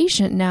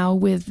impatient now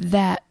with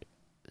that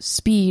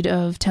speed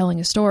of telling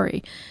a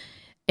story.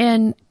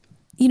 And,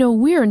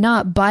 we are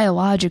not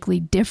biologically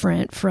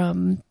different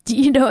from,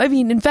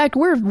 in fact,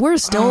 we're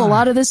still a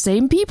lot of the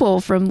same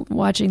people from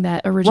watching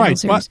that original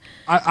series.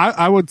 But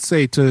I would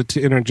say to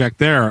interject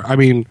there, I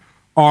mean,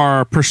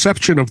 our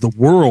perception of the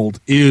world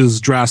is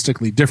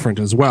drastically different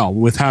as well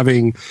with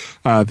having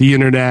the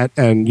internet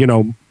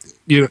and,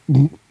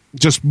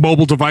 just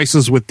mobile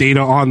devices with data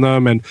on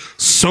them and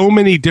so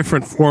many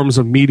different forms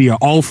of media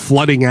all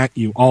flooding at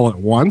you all at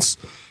once,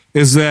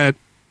 is that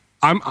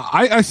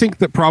I think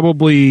that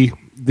probably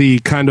the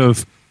kind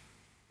of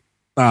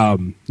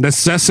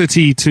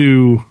necessity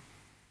to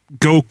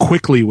go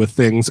quickly with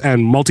things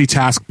and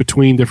multitask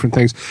between different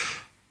things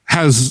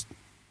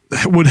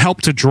would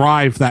help to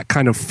drive that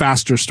kind of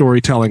faster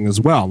storytelling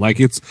as well. Like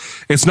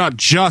it's not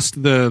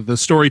just the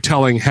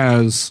storytelling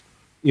has,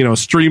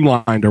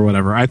 streamlined or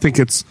whatever. I think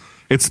it's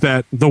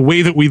that the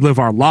way that we live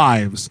our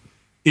lives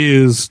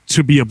is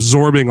to be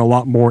absorbing a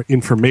lot more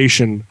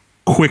information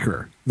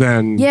quicker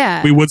than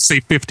we would say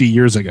 50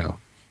 years ago.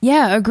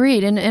 Yeah,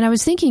 agreed. And I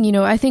was thinking,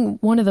 I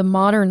think one of the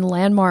modern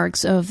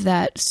landmarks of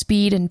that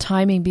speed and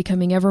timing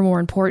becoming ever more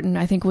important,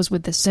 I think, was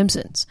with The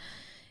Simpsons.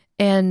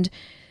 And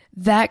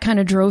that kind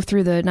of drove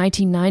through the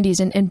 1990s.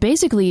 And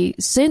basically,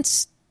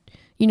 since,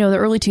 the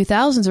early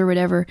 2000s or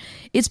whatever,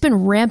 it's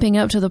been ramping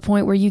up to the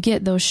point where you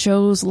get those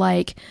shows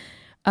like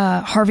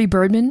Harvey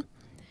Birdman,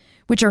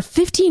 which are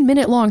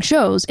 15-minute long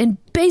shows and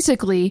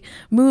basically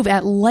move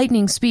at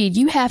lightning speed.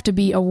 You have to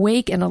be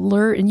awake and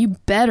alert, and you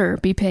better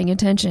be paying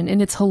attention.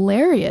 And it's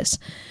hilarious,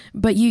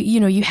 but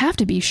you have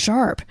to be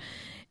sharp.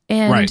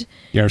 And right.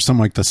 Yeah, or something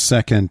like the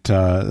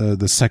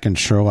second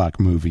Sherlock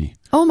movie.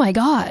 Oh my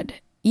God.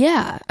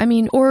 Yeah. I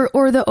mean, or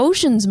the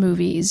Ocean's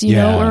movies,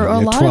 or a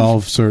lot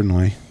 12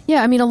 certainly.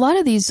 Yeah, I mean, a lot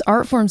of these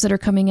art forms that are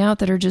coming out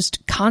that are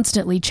just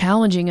constantly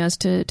challenging us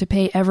to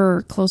pay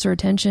ever closer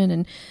attention.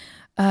 And,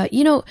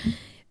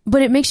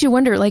 but it makes you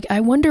wonder, like,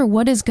 I wonder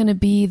what is going to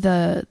be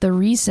the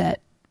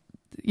reset,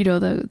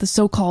 the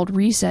so-called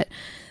reset.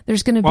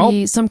 There's going to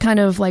be some kind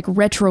of like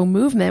retro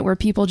movement where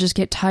people just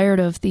get tired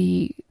of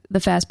the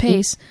fast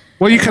pace.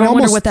 Well, you can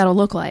wonder almost, what that'll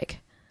look like.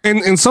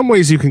 In some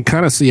ways, you can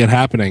kind of see it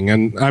happening.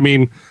 And I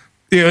mean,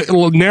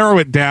 it'll narrow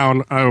it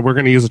down. We're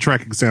going to use a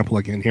Trek example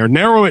again here.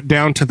 Narrow it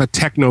down to the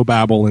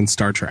technobabble in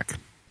Star Trek.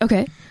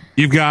 Okay.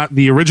 You've got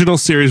the original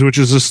series, which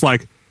is just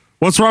like,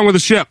 what's wrong with the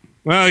ship?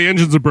 Well, the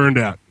engines are burned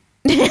out.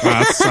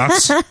 That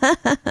sucks.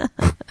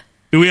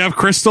 Do we have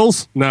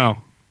crystals? No.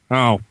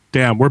 Oh,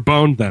 damn. We're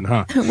boned then,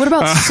 huh? What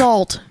about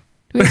salt?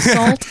 Do we have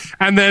salt?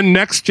 And then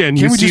next gen,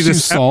 you Can't we see just this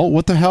use salt.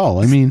 What the hell?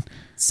 I mean,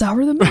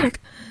 sour the milk.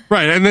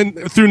 Right, and then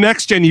through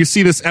next gen, you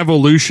see this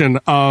evolution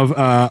of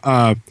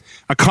a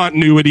a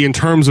continuity in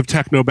terms of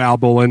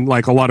technobabble, and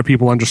like a lot of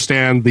people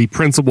understand the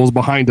principles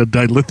behind a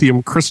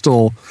dilithium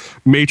crystal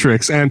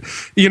matrix. And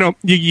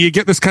you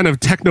get this kind of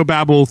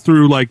technobabble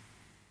through like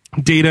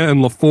Data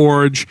and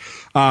LaForge,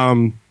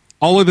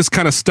 all of this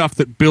kind of stuff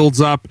that builds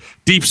up.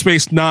 Deep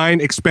Space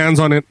Nine expands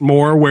on it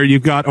more, where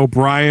you've got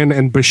O'Brien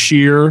and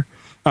Bashir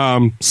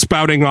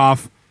spouting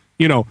off,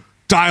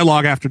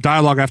 dialogue after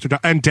dialogue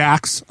and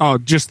Dax,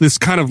 just this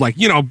kind of like,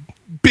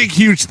 big,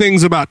 huge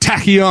things about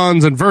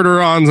tachyons and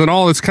verterons and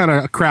all this kind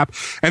of crap.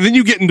 And then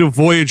you get into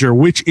Voyager,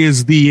 which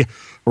is the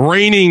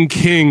reigning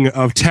king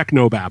of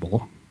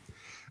technobabble,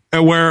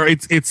 where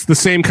it's the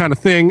same kind of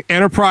thing.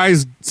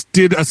 Enterprise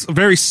did a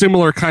very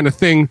similar kind of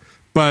thing,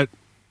 but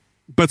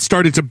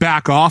started to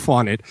back off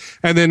on it.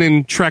 And then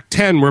in Trek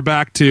 10, we're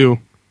back to,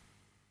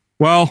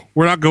 well,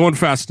 we're not going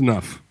fast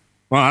enough.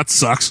 Well, that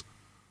sucks.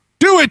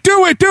 Do it.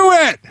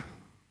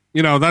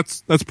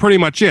 That's pretty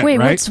much it. Wait,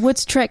 right?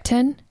 what's Trek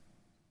 10?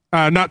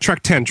 Not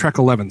Trek 10, Trek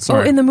 11.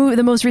 Sorry. Oh, in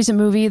the most recent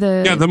movie,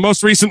 the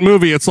most recent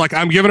movie. It's like,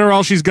 I'm giving her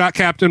all she's got,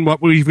 Captain.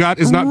 What we've got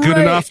is not good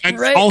enough. And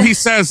all he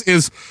says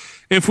is,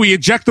 if we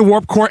eject the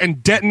warp core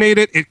and detonate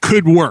it, it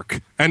could work.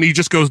 And he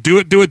just goes, do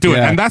it.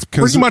 Yeah, and that's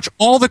pretty much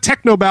all the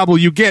technobabble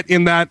you get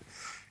in that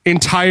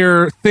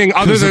entire thing.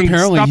 Other than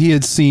apparently he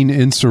had seen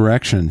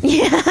Insurrection.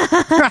 Yeah.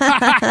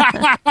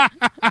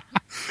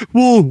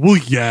 well,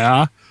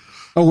 yeah.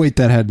 Oh wait,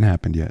 that hadn't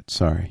happened yet.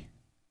 Sorry.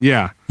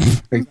 Yeah.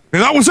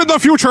 That was in the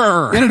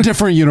future. In a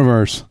different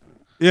universe.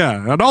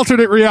 Yeah, an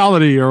alternate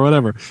reality or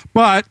whatever.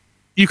 But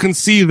you can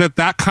see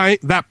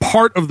that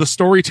part of the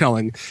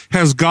storytelling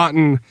has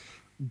gotten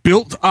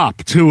built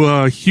up to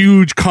a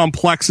huge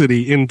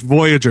complexity in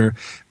Voyager.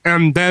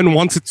 And then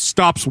once it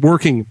stops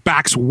working,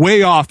 backs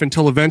way off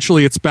until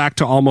eventually it's back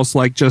to almost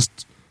like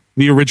just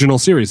the original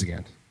series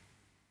again.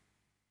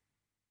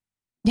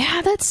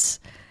 Yeah,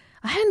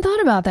 I hadn't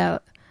thought about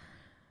that.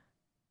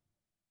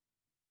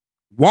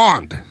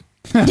 Wand.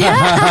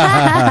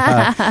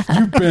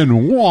 You've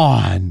been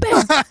wand.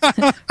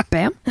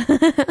 Bam.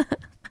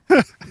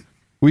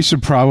 We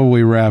should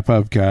probably wrap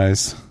up,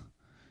 guys.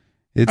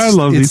 I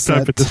love these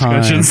type of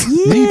discussions.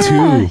 Yeah, me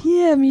too.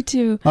 Yeah, me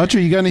too.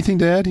 Audrey, you got anything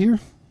to add here?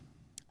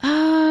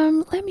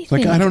 Let me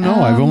think. I don't know.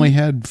 I've only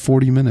had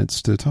 40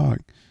 minutes to talk.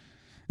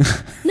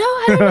 No,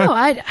 I don't know.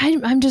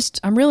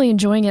 I'm really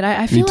enjoying it.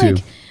 I feel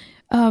like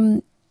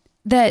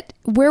that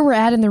where we're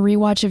at in the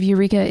rewatch of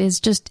Eureka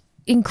is just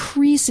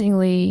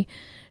increasingly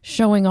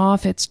showing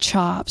off its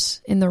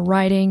chops in the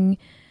writing,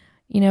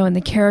 and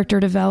the character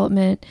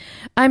development.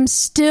 I'm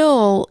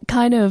still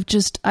kind of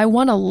I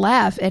want to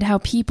laugh at how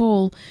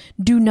people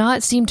do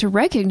not seem to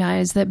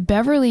recognize that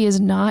Beverly is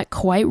not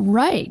quite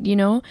right,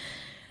 I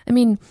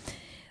mean,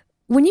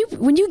 when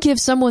you give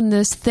someone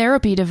this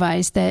therapy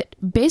device that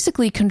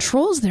basically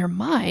controls their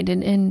mind,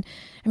 and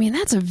I mean,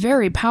 that's a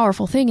very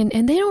powerful thing,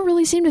 and they don't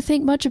really seem to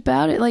think much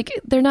about it. Like,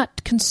 they're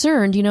not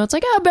concerned, It's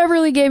like,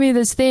 Beverly gave me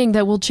this thing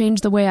that will change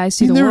the way I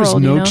see the world. There's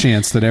no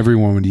chance that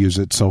everyone would use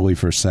it solely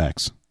for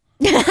sex.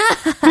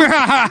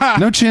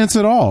 No chance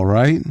at all,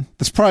 right?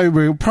 That's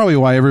probably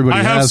why everybody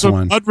has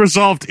one. I have some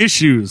unresolved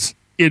issues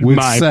with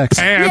my sex.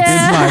 pants.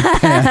 Yeah. In my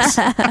pants.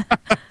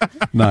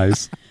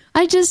 Nice.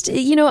 I just,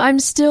 I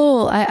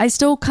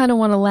still kind of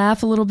want to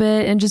laugh a little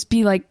bit and just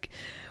be like,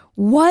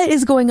 what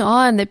is going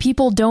on that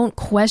people don't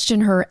question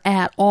her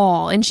at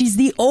all? And she's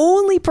the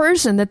only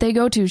person that they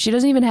go to. She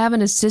doesn't even have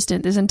an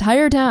assistant this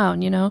entire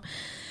town,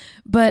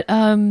 But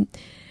no,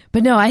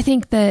 I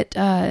think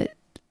that,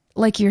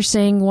 like you're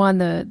saying, Juan,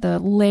 the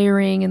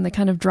layering and the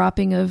kind of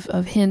dropping of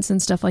hints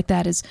and stuff like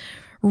that is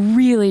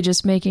really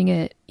just making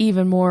it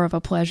even more of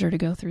a pleasure to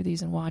go through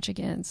these and watch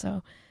again.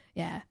 So,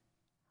 yeah.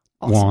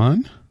 Awesome.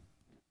 Juan?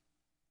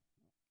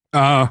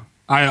 I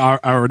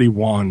already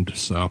wand,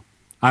 so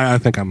I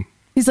think I'm...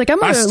 He's like, I'm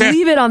going to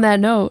leave it on that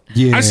note.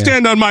 Yeah. I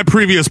stand on my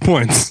previous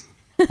points.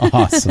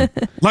 Awesome.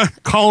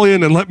 Call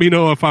in and let me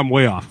know if I'm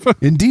way off.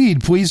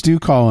 Indeed. Please do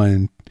call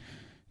in.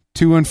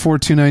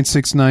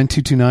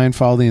 214-296-9229.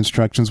 Follow the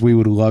instructions. We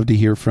would love to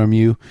hear from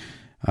you.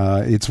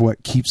 It's what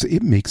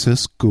makes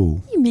us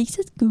go. It makes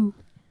us go.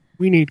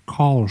 We need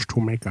calls to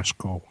make us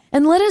go.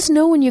 And let us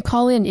know when you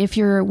call in if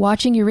you're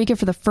watching Eureka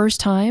for the first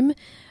time.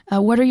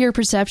 What are your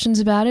perceptions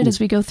about it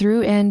as we go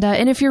through? And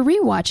if you're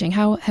rewatching,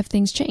 how have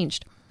things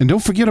changed? And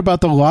don't forget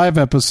about the live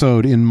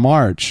episode in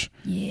March.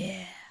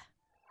 Yeah.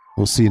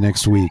 We'll see you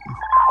next week.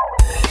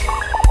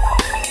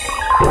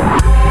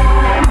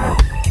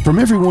 From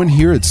everyone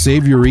here at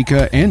Save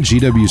Eureka and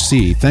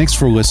GWC, thanks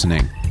for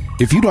listening.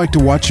 If you'd like to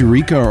watch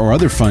Eureka or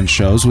other fun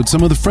shows with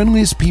some of the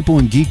friendliest people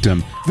in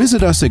geekdom,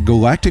 visit us at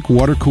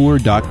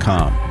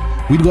galacticwatercooler.com.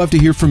 We'd love to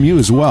hear from you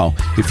as well.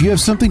 If you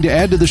have something to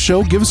add to the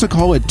show, give us a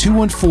call at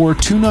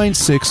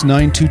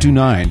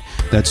 214-296-9229.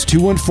 That's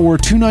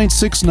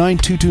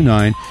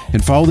 214-296-9229,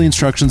 and follow the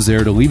instructions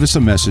there to leave us a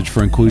message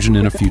for inclusion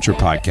in a future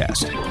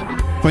podcast.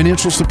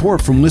 Financial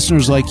support from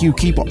listeners like you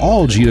keep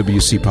all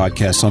GWC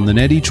podcasts on the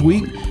net each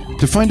week.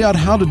 To find out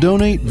how to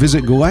donate,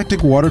 visit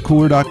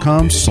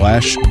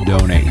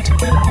galacticwatercooler.com/donate.